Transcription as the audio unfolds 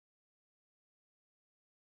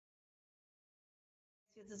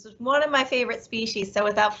This is one of my favorite species. So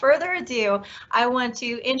without further ado, I want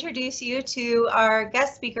to introduce you to our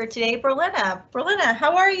guest speaker today, Berlina. Berlina,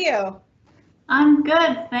 how are you? I'm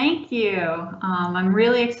good, thank you. I'm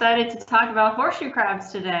really excited to talk about horseshoe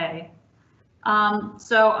crabs today.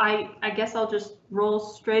 So I guess I'll just roll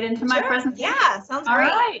straight into my presentation. Yeah, sounds great. All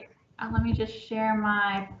right, let me just share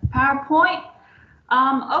my PowerPoint.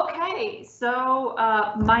 Okay, so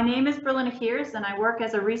my name is Berlina Heers, and I work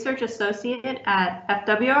as a research associate at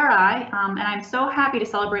FWRI, and I'm so happy to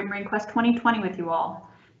celebrate MarineQuest 2020 with you all.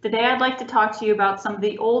 Today I'd like to talk to you about some of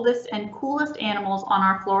the oldest and coolest animals on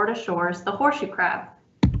our Florida shores, the horseshoe crab.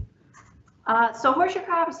 So horseshoe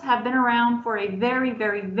crabs have been around for a very,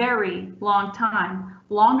 very, very long time,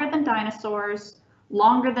 longer than dinosaurs,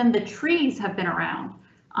 longer than the trees have been around.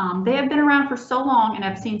 They have been around for so long and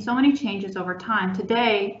have seen so many changes over time.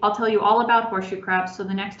 Today, I'll tell you all about horseshoe crabs, so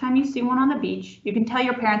the next time you see one on the beach, you can tell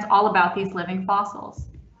your parents all about these living fossils.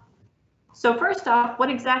 So first off, what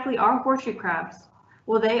exactly are horseshoe crabs?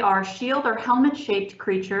 Well, they are shield or helmet-shaped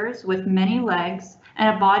creatures with many legs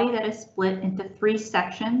and a body that is split into three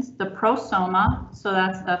sections: the prosoma, so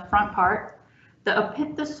that's the front part, the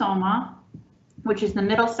epithysoma, which is the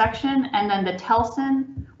middle section, and then the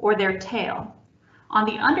telson, or their tail. On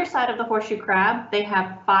the underside of the horseshoe crab, they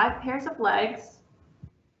have 5 pairs of legs,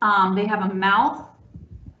 they have a mouth,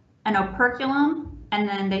 an operculum, and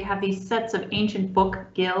then they have these sets of ancient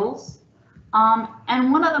book gills.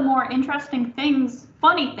 And one of the more interesting things,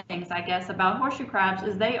 funny things, I guess, about horseshoe crabs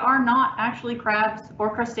is they are not actually crabs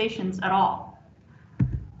or crustaceans at all.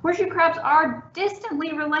 Horseshoe crabs are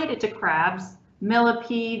distantly related to crabs,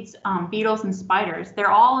 millipedes, beetles, and spiders.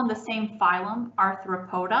 They're all in the same phylum,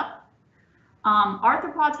 Arthropoda.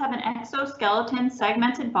 Arthropods have an exoskeleton,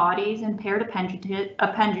 segmented bodies, and paired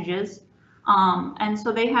appendages, and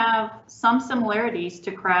so they have some similarities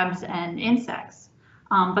to crabs and insects,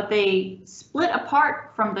 but they split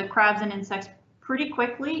apart from the crabs and insects pretty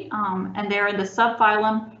quickly, and they're in the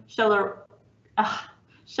subphylum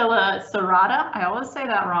Chelocerata, I always say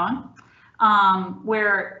that wrong,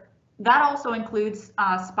 where that also includes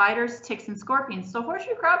spiders, ticks, and scorpions. So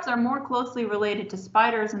horseshoe crabs are more closely related to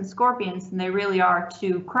spiders and scorpions than they really are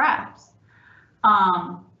to crabs.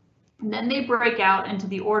 And then they break out into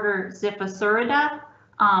the order Xiphosauridae,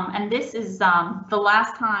 and this is the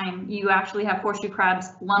last time you actually have horseshoe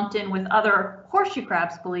crabs lumped in with other horseshoe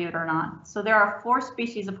crabs, believe it or not. So there are 4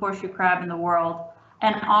 species of horseshoe crab in the world,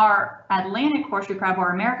 and our Atlantic horseshoe crab, or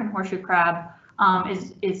American horseshoe crab,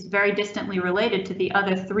 is very distantly related to the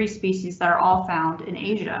other 3 species that are all found in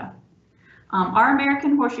Asia. Our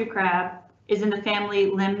American horseshoe crab is in the family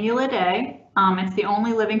Limulidae. It's the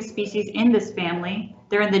only living species in this family.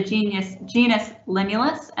 They're in the genus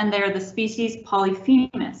Limulus, and they're the species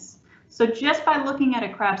Polyphemus. So just by looking at a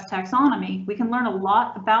crab's taxonomy, we can learn a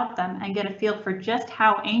lot about them and get a feel for just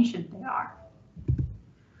how ancient they are.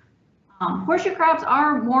 Horseshoe crabs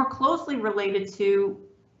are more closely related to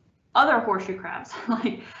other horseshoe crabs.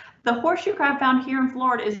 Like the horseshoe crab found here in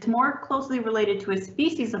Florida is more closely related to a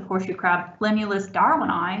species of horseshoe crab, Limulus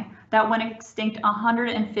darwini, that went extinct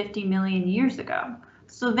 150 million years ago.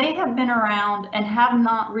 So they have been around and have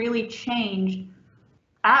not really changed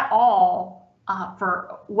at all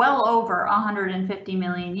for well over 150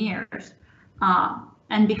 million years.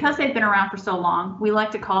 And because they've been around for so long, we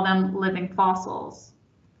like to call them living fossils.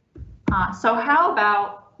 So how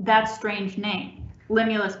about that strange name,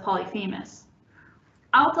 Limulus polyphemus?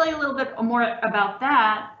 I'll tell you a little bit more about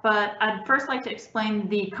that, but I'd first like to explain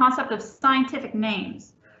the concept of scientific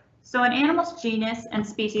names. So an animal's genus and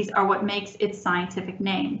species are what makes its scientific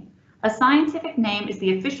name. A scientific name is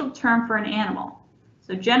the official term for an animal.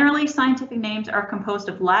 So generally, scientific names are composed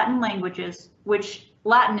of Latin languages, which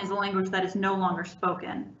Latin is a language that is no longer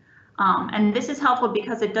spoken. And this is helpful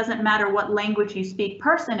because it doesn't matter what language you speak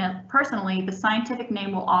personally, the scientific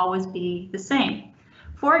name will always be the same.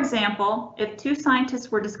 For example, if 2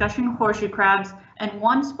 scientists were discussing horseshoe crabs and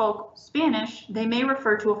one spoke Spanish, they may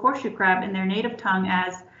refer to a horseshoe crab in their native tongue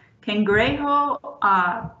as Cangrejo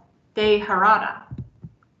de Jarada.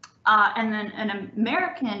 And then an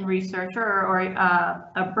American researcher or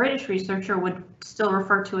a British researcher would still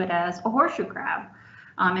refer to it as a horseshoe crab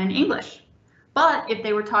in English. But if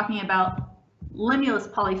they were talking about Limulus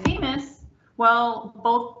polyphemus, well,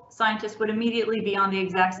 both scientists would immediately be on the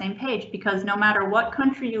exact same page, because no matter what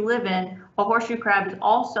country you live in, a horseshoe crab is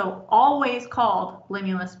also always called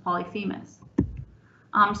Limulus polyphemus.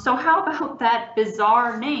 So how about that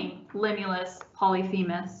bizarre name, Limulus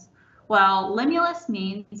polyphemus? Well, limulus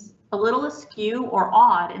means a little askew or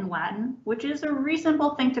odd in Latin, which is a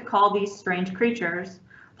reasonable thing to call these strange creatures.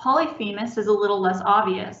 Polyphemus is a little less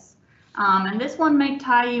obvious. And this one may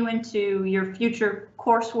tie you into your future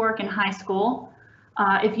coursework in high school.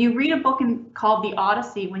 If you read a book called The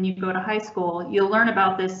Odyssey when you go to high school, you'll learn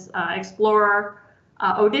about this explorer,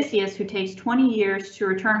 Odysseus, who takes 20 years to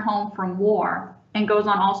return home from war and goes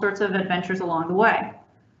on all sorts of adventures along the way.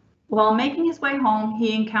 While making his way home,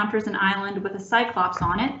 he encounters an island with a cyclops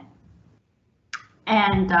on it.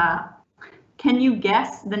 And can you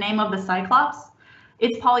guess the name of the cyclops?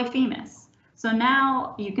 It's Polyphemus. So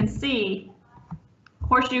now you can see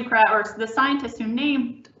horseshoe crab, or the scientists who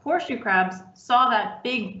named horseshoe crabs saw that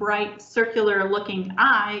big, bright, circular-looking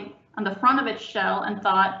eye on the front of its shell and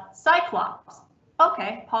thought, cyclops.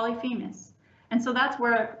 Okay, Polyphemus. And so that's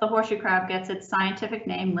where the horseshoe crab gets its scientific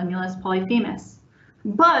name, Limulus polyphemus.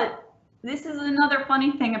 But this is another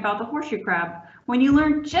funny thing about the horseshoe crab. When you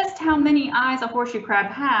learn just how many eyes a horseshoe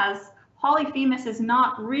crab has, Polyphemus is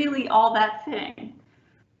not really all that fitting.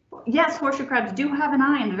 Yes, horseshoe crabs do have an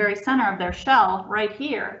eye in the very center of their shell, right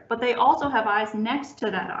here, but they also have eyes next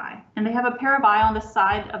to that eye. And they have a pair of eyes on the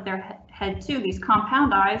side of their head too, these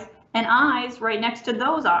compound eyes, and eyes right next to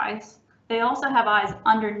those eyes. They also have eyes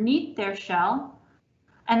underneath their shell,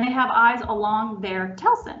 and they have eyes along their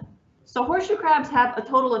telson. So horseshoe crabs have a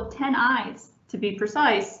total of 10 eyes, to be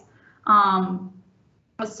precise.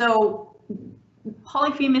 So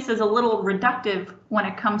Polyphemus is a little reductive when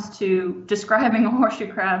it comes to describing a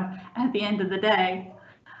horseshoe crab at the end of the day.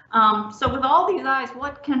 So with all these eyes,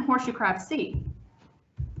 what can horseshoe crabs see?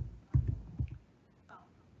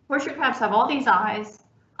 Horseshoe crabs have all these eyes,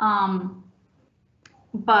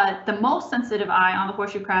 but the most sensitive eye on the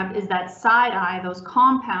horseshoe crab is that side eye, those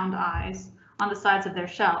compound eyes on the sides of their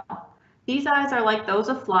shell. These eyes are like those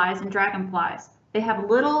of flies and dragonflies. They have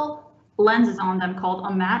little lenses on them called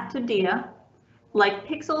ommatidia, like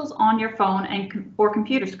pixels on your phone or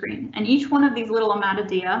computer screen. And each one of these little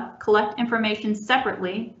ommatidia collect information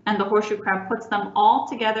separately, and the horseshoe crab puts them all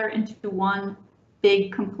together into one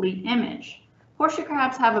big complete image. Horseshoe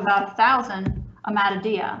crabs have about 1,000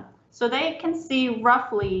 ommatidia, so they can see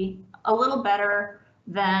roughly a little better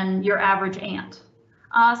than your average ant.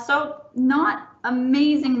 So not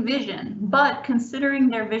amazing vision, but considering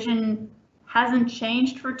their vision hasn't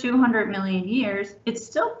changed for 200 million years, it's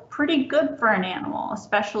still pretty good for an animal,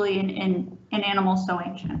 especially in animals so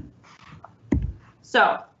ancient.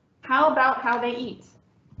 So how about how they eat?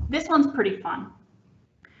 This one's pretty fun.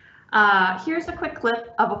 Here's a quick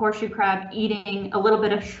clip of a horseshoe crab eating a little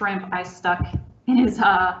bit of shrimp I stuck in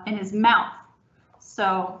his mouth.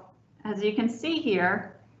 So as you can see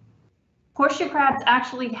here, horseshoe crabs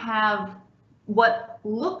actually have what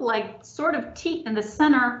look like sort of teeth in the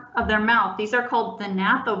center of their mouth. These are called the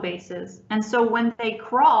gnathobases. And so when they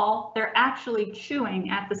crawl, they're actually chewing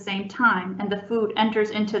at the same time, and the food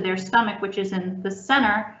enters into their stomach, which is in the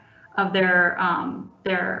center of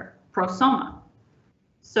their prosoma.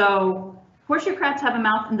 So horseshoe crabs have a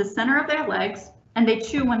mouth in the center of their legs, and they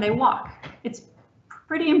chew when they walk. It's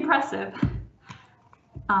pretty impressive.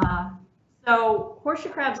 So horseshoe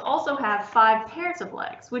crabs also have 5 pairs of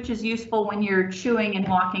legs, which is useful when you're chewing and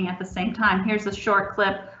walking at the same time. Here's a short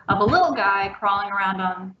clip of a little guy crawling around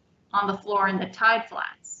on the floor in the tide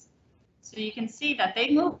flats. So you can see that they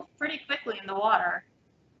move pretty quickly in the water.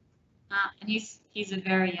 And he's a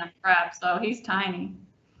very young crab, so he's tiny.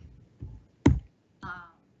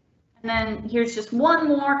 And then here's just one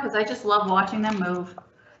more, because I just love watching them move.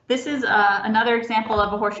 This is another example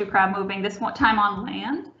of a horseshoe crab moving, this one time on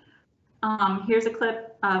land. Here's a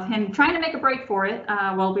clip of him trying to make a break for it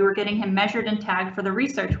while we were getting him measured and tagged for the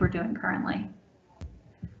research we're doing currently.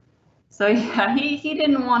 So yeah, he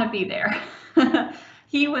didn't want to be there.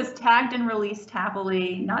 He was tagged and released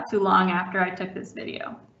happily not too long after I took this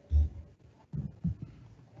video.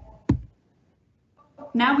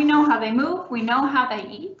 Now we know how they move, we know how they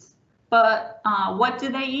eat, but what do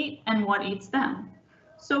they eat and what eats them?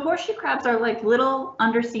 So horseshoe crabs are like little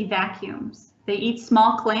undersea vacuums. They eat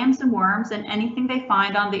small clams and worms and anything they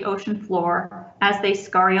find on the ocean floor as they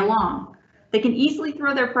scurry along. They can easily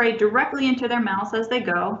throw their prey directly into their mouths as they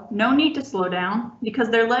go, no need to slow down,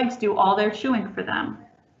 because their legs do all their chewing for them.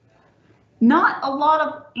 Not a lot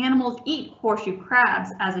of animals eat horseshoe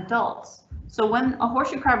crabs as adults. So when a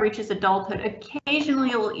horseshoe crab reaches adulthood,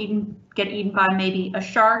 occasionally it will get eaten by maybe a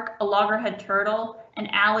shark, a loggerhead turtle, an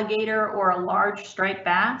alligator, or a large striped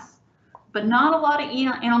bass. But not a lot of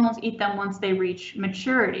animals eat them once they reach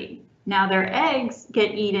maturity. Now their eggs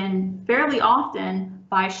get eaten fairly often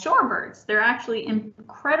by shorebirds. They're actually an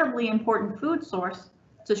incredibly important food source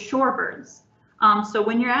to shorebirds. So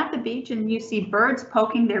when you're at the beach and you see birds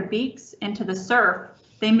poking their beaks into the surf,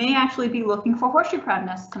 they may actually be looking for horseshoe crab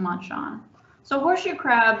nests to munch on. So horseshoe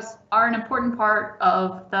crabs are an important part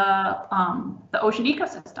of the ocean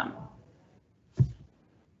ecosystem.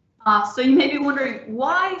 So you may be wondering,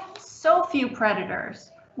 why so few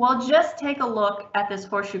predators? Well, just take a look at this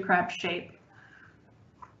horseshoe crab shape.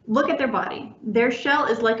 Look at their body. Their shell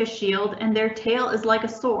is like a shield and their tail is like a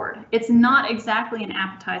sword. It's not exactly an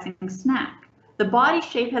appetizing snack. The body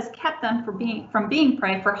shape has kept them from being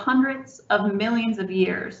prey for hundreds of millions of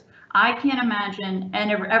years. I can't imagine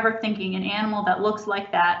ever thinking an animal that looks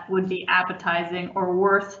like that would be appetizing or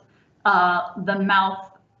worth the mouth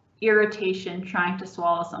irritation trying to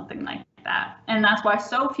swallow something like that. And that's why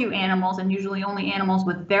so few animals, and usually only animals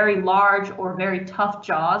with very large or very tough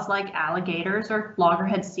jaws like alligators or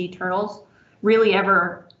loggerhead sea turtles, really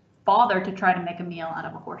ever bother to try to make a meal out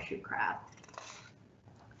of a horseshoe crab.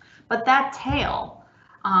 But that tail,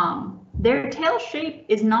 their tail shape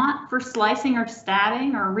is not for slicing or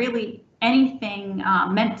stabbing or really anything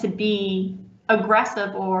meant to be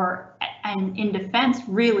aggressive or and in defense,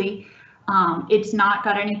 really. It's not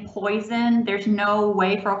got any poison. There's no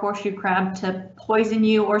way for a horseshoe crab to poison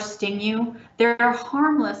you or sting you. They're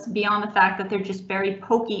harmless beyond the fact that they're just very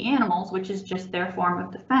pokey animals, which is just their form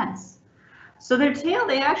of defense. So their tail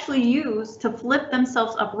they actually use to flip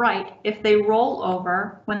themselves upright if they roll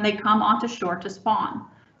over when they come onto shore to spawn.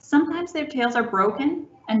 Sometimes their tails are broken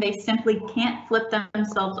and they simply can't flip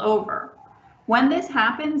themselves over. When this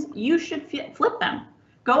happens, you should flip them.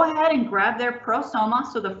 Go ahead and grab their prosoma,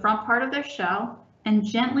 so the front part of their shell, and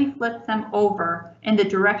gently flip them over in the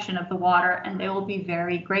direction of the water, and they will be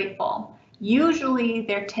very grateful. Usually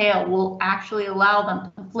their tail will actually allow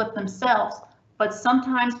them to flip themselves, but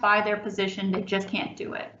sometimes by their position, they just can't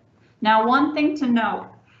do it. Now, one thing to note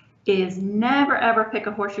is never ever pick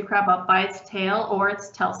a horseshoe crab up by its tail or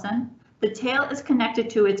its telson. The tail is connected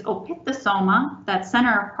to its opisthosoma, that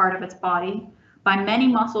center part of its body, by many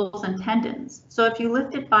muscles and tendons. So if you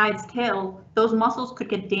lift it by its tail, those muscles could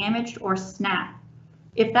get damaged or snap.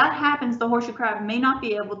 If that happens, the horseshoe crab may not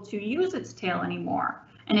be able to use its tail anymore.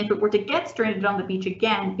 And if it were to get stranded on the beach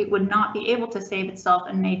again, it would not be able to save itself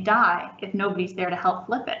and may die if nobody's there to help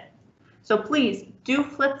flip it. So please do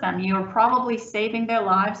flip them. You are probably saving their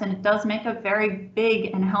lives, and it does make a very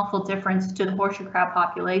big and helpful difference to the horseshoe crab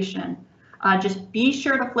population. Just be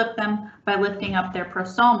sure to flip them by lifting up their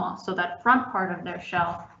prosoma, so that front part of their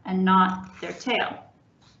shell, and not their tail.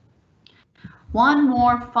 One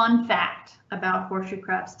more fun fact about horseshoe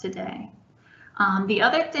crabs today. The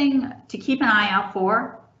other thing to keep an eye out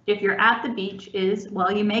for if you're at the beach is,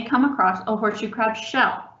 well, you may come across a horseshoe crab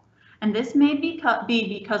shell. And this may be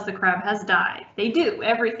because the crab has died. They do,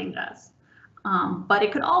 everything does. But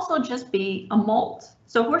it could also just be a molt.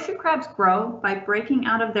 So horseshoe crabs grow by breaking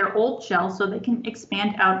out of their old shell so they can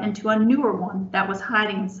expand out into a newer one that was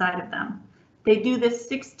hiding inside of them. They do this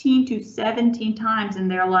 16 to 17 times in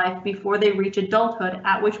their life before they reach adulthood,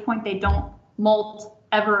 at which point they don't molt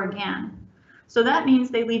ever again. So that means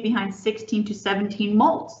they leave behind 16 to 17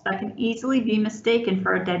 molts that can easily be mistaken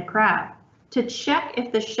for a dead crab. To check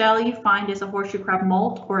if the shell you find is a horseshoe crab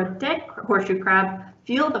molt or a dead horseshoe crab,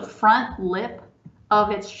 feel the front lip of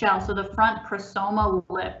its shell, so the front prosoma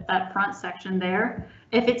lip, that front section there.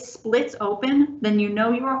 If it splits open, then you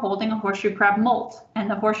know you are holding a horseshoe crab molt, and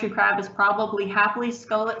the horseshoe crab is probably happily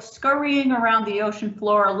scurrying around the ocean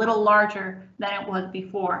floor a little larger than it was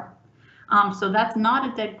before. So that's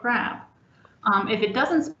not a dead crab. If it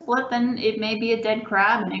doesn't split, then it may be a dead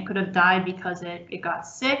crab, and it could have died because it got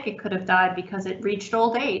sick. It could have died because it reached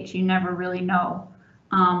old age. You never really know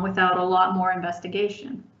without a lot more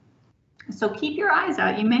investigation. So keep your eyes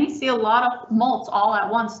out. You may see a lot of molts all at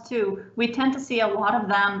once too. We tend to see a lot of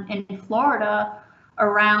them in Florida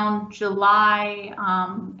around July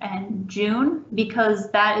and June,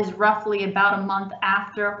 because that is roughly about a month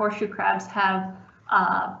after horseshoe crabs have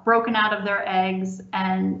broken out of their eggs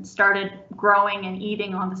and started growing and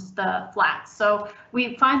eating on the flats. So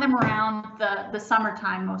we find them around the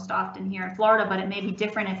summertime most often here in Florida, but it may be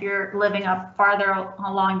different if you're living up farther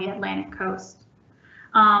along the Atlantic coast.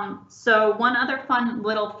 So one other fun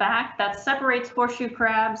little fact that separates horseshoe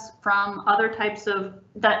crabs from other types of,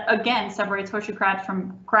 that again separates horseshoe crabs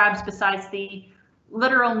from crabs besides the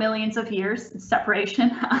literal millions of years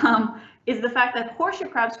separation, is the fact that horseshoe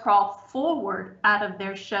crabs crawl forward out of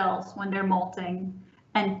their shells when they're molting,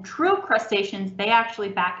 and true crustaceans, they actually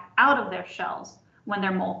back out of their shells when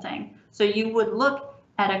they're molting. So you would look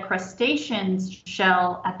at a crustacean's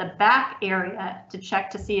shell at the back area to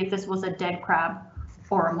check to see if this was a dead crab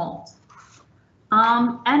or a molt.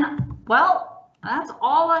 And well, that's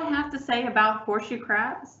all I have to say about horseshoe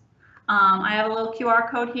crabs. I have a little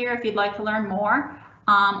QR code here if you'd like to learn more,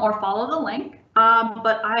 or follow the link.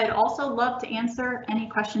 But I'd also love to answer any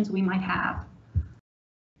questions we might have.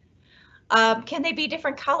 Can they be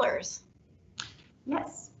different colors?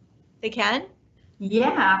 Yes. They can?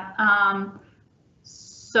 Yeah.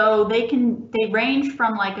 So they range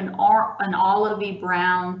from like an olivey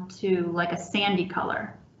brown to like a sandy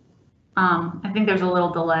color. I think there's a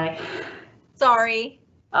little delay. Sorry.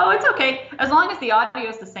 Oh, it's okay. As long as the audio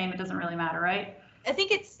is the same, it doesn't really matter, right? I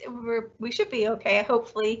think we should be okay,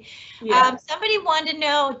 hopefully. Yeah. Somebody wanted to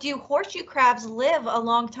know, do horseshoe crabs live a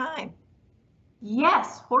long time?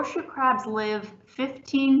 Yes, horseshoe crabs live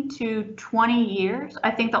 15 to 20 years.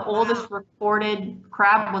 I think the oldest recorded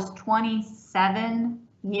crab was 27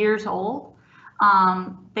 years old.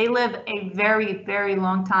 They live a very, very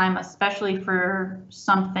long time, especially for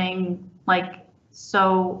something like,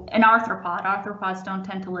 so an arthropod. Arthropods don't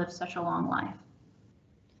tend to live such a long life.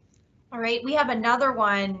 All right, we have another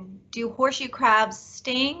one. Do horseshoe crabs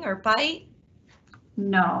sting or bite?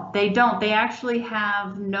 No, they don't. They actually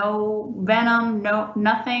have no venom,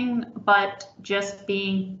 nothing but just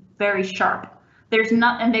being very sharp. There's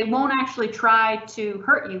not, and they won't actually try to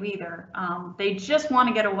hurt you either. They just want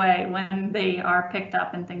to get away when they are picked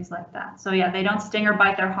up and things like that. So yeah, they don't sting or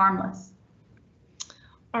bite. They're harmless.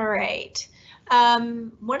 All right.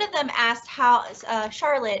 One of them asked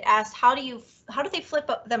Charlotte asked, how do they flip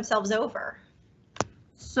themselves over?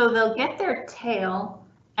 So they'll get their tail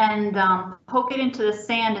and poke it into the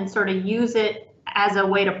sand and sort of use it as a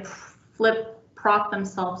way to prop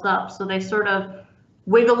themselves up. So they sort of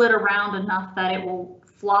wiggle it around enough that it will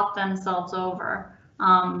flop themselves over.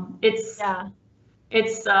 It's kind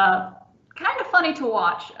of funny to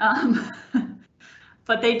watch,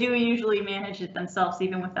 but they do usually manage it themselves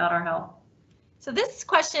even without our help. So this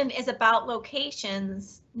question is about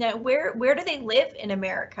locations. Now, where do they live in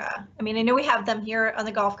America? I mean, I know we have them here on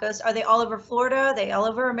the Gulf Coast. Are they all over Florida? Are they all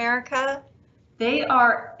over America? They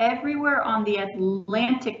are everywhere on the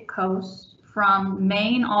Atlantic coast, from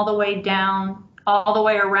Maine all the way down, all the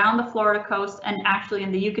way around the Florida coast, and actually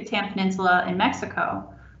in the Yucatan Peninsula in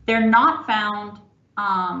Mexico. They're not found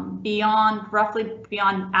roughly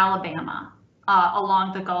beyond Alabama.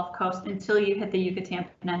 Along the Gulf Coast until you hit the Yucatan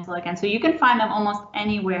Peninsula again. So you can find them almost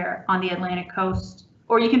anywhere on the Atlantic coast,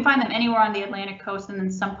 or you can find them anywhere on the Atlantic coast and in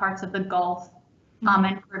some parts of the Gulf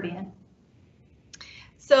and Caribbean.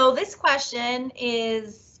 So this question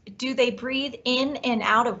is, do they breathe in and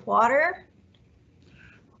out of water?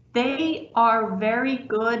 They are very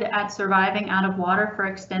good at surviving out of water for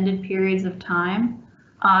extended periods of time.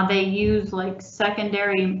 They use like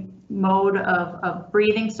secondary mode of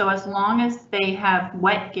breathing. So as long as they have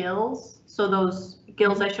wet gills, so those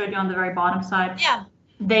gills I showed you on the very bottom side,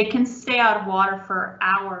 they can stay out of water for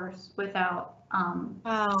hours without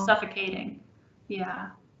suffocating.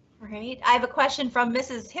 Yeah. Right. I have a question from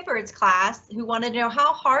Mrs. Hibbard's class who wanted to know,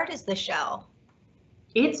 how hard is the shell?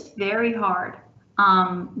 It's very hard.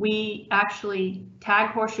 We actually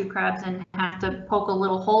tag horseshoe crabs and have to poke a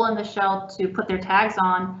little hole in the shell to put their tags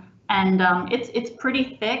on. And it's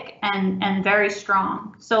pretty thick and very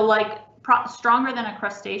strong. So like stronger than a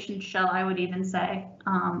crustacean shell, I would even say,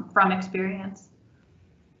 from experience.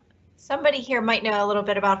 Somebody here might know a little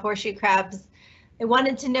bit about horseshoe crabs. They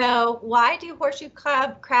wanted to know, why do horseshoe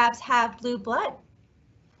crabs have blue blood?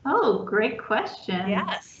 Oh, great question.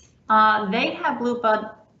 Yes. They have blue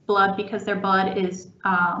blood because their blood is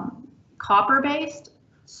copper based.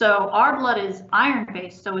 So our blood is iron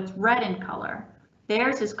based, so it's red in color.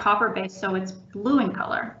 Theirs is copper based, so it's blue in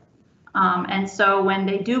color. And so when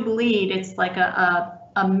they do bleed, it's like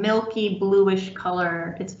a milky bluish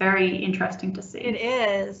color. It's very interesting to see. It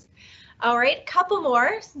is. All right, couple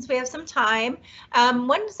more since we have some time.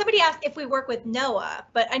 Somebody asked if we work with NOAA,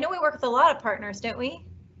 but I know we work with a lot of partners, don't we?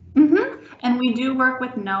 Mm-hmm. And we do work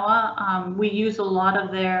with NOAA. We use a lot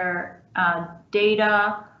of their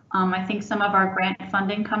data. I think some of our grant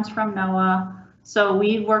funding comes from NOAA. So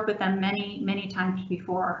we've worked with them many, many times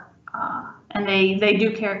before, and they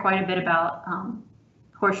do care quite a bit about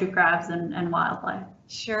horseshoe crabs and wildlife.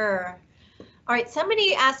 Sure. All right,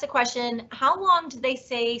 somebody asked a question, how long do they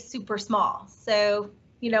say super small? So,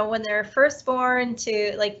 you know, when they're first born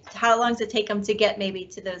to, like, how long does it take them to get maybe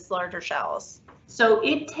to those larger shells? So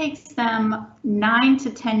it takes them 9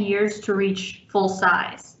 to 10 years to reach full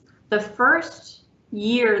size. The first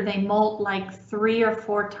year they molt like 3 or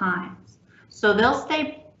 4 times. So they'll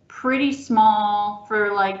stay pretty small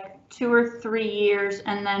for like 2 or 3 years,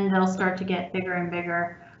 and then they'll start to get bigger and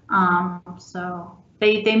bigger. So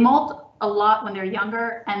they molt a lot when they're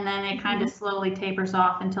younger, and then it kind of slowly tapers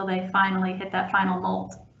off until they finally hit that final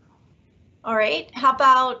molt. All right. How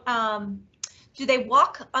about, do they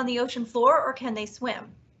walk on the ocean floor or can they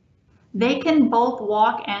swim? They can both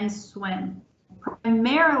walk and swim.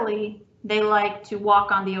 Primarily, they like to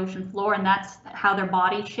walk on the ocean floor, and that's how their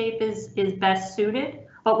body shape is best suited.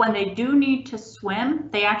 But when they do need to swim,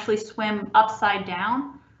 they actually swim upside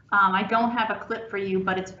down. I don't have a clip for you,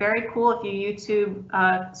 but it's very cool. If you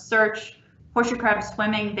YouTube search horseshoe crab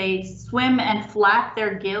swimming, they swim and flap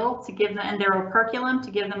their gill to give them, and their operculum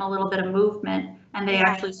to give them a little bit of movement, and they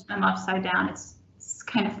actually swim upside down. It's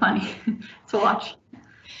kind of funny to watch.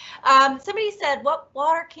 Somebody said, what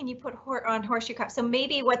water can you put on horseshoe crabs? So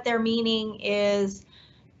maybe what they're meaning is,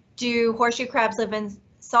 do horseshoe crabs live in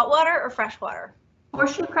saltwater or freshwater?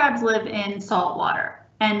 Horseshoe crabs live in saltwater,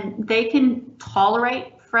 and they can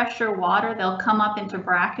tolerate fresher water. They'll come up into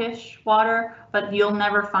brackish water, but you'll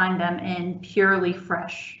never find them in purely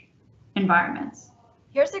fresh environments.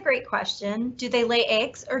 Here's a great question. Do they lay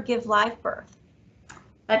eggs or give live birth?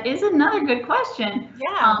 That is another good question.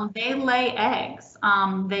 Yeah. They lay eggs.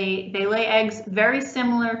 They lay eggs very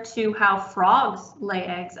similar to how frogs lay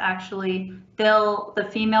eggs. Actually, the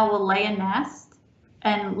female will lay a nest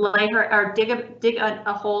and lay her, or dig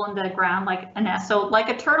a hole in the ground like a nest. So like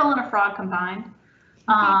a turtle and a frog combined.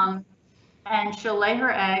 And she'll lay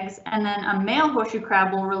her eggs, and then a male horseshoe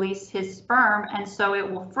crab will release his sperm, and so it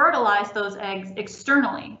will fertilize those eggs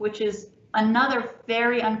externally, which is another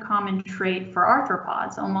very uncommon trait for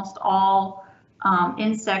arthropods. Almost all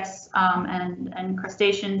insects and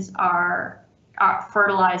crustaceans are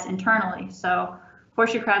fertilized internally. So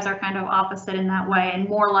horseshoe crabs are kind of opposite in that way, and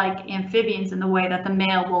more like amphibians in the way that the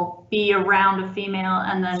male will be around a female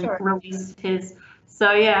and then release his.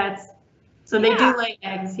 So yeah, they do lay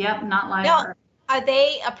eggs. Yep, not live birth. Are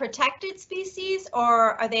they a protected species,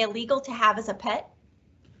 or are they illegal to have as a pet?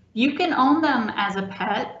 You can own them as a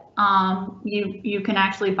pet. You can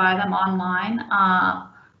actually buy them online.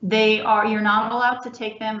 You're not allowed to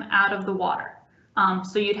take them out of the water.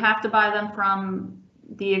 So you'd have to buy them from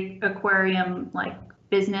the aquarium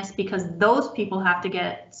business, because those people have to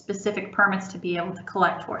get specific permits to be able to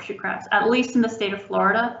collect horseshoe crabs. At least in the state of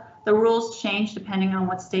Florida, the rules change depending on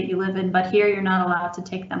what state you live in, but here you're not allowed to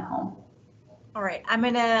take them home. All right, I'm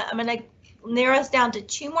gonna narrow us down to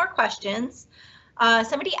 2 more questions.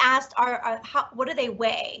 Somebody asked, what do they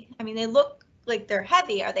weigh? I mean, they look like they're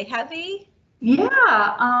heavy. Are they heavy?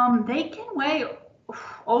 Yeah, they can weigh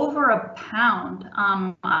over a pound.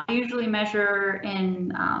 I usually measure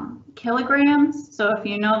in kilograms. So if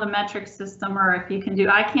you know the metric system, or if you can do,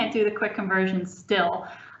 I can't do the quick conversion still,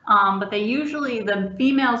 but the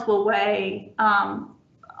females will weigh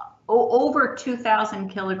over 2,000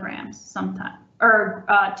 kilograms sometimes, or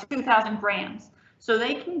 2,000 grams. So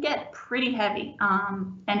they can get pretty heavy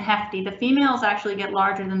and hefty. The females actually get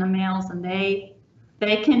larger than the males, and they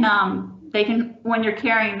can when you're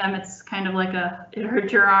carrying them, it's kind of like it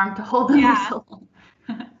hurts your arm to hold them. Yeah. So long.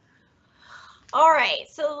 All right,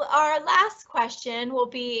 so our last question will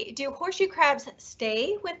be, do horseshoe crabs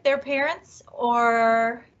stay with their parents,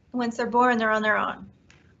 or once they're born, they're on their own?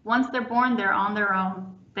 Once they're born, they're on their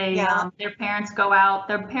own. Their parents go out.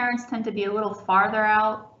 Their parents tend to be a little farther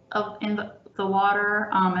out in the water,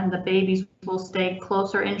 and the babies will stay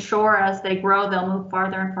closer inshore. As they grow, they'll move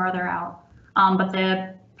farther and farther out. But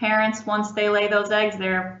the parents, once they lay those eggs,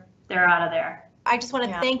 they're out of there. I just want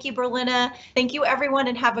to thank you, Berlina. Thank you, everyone,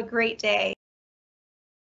 and have a great day.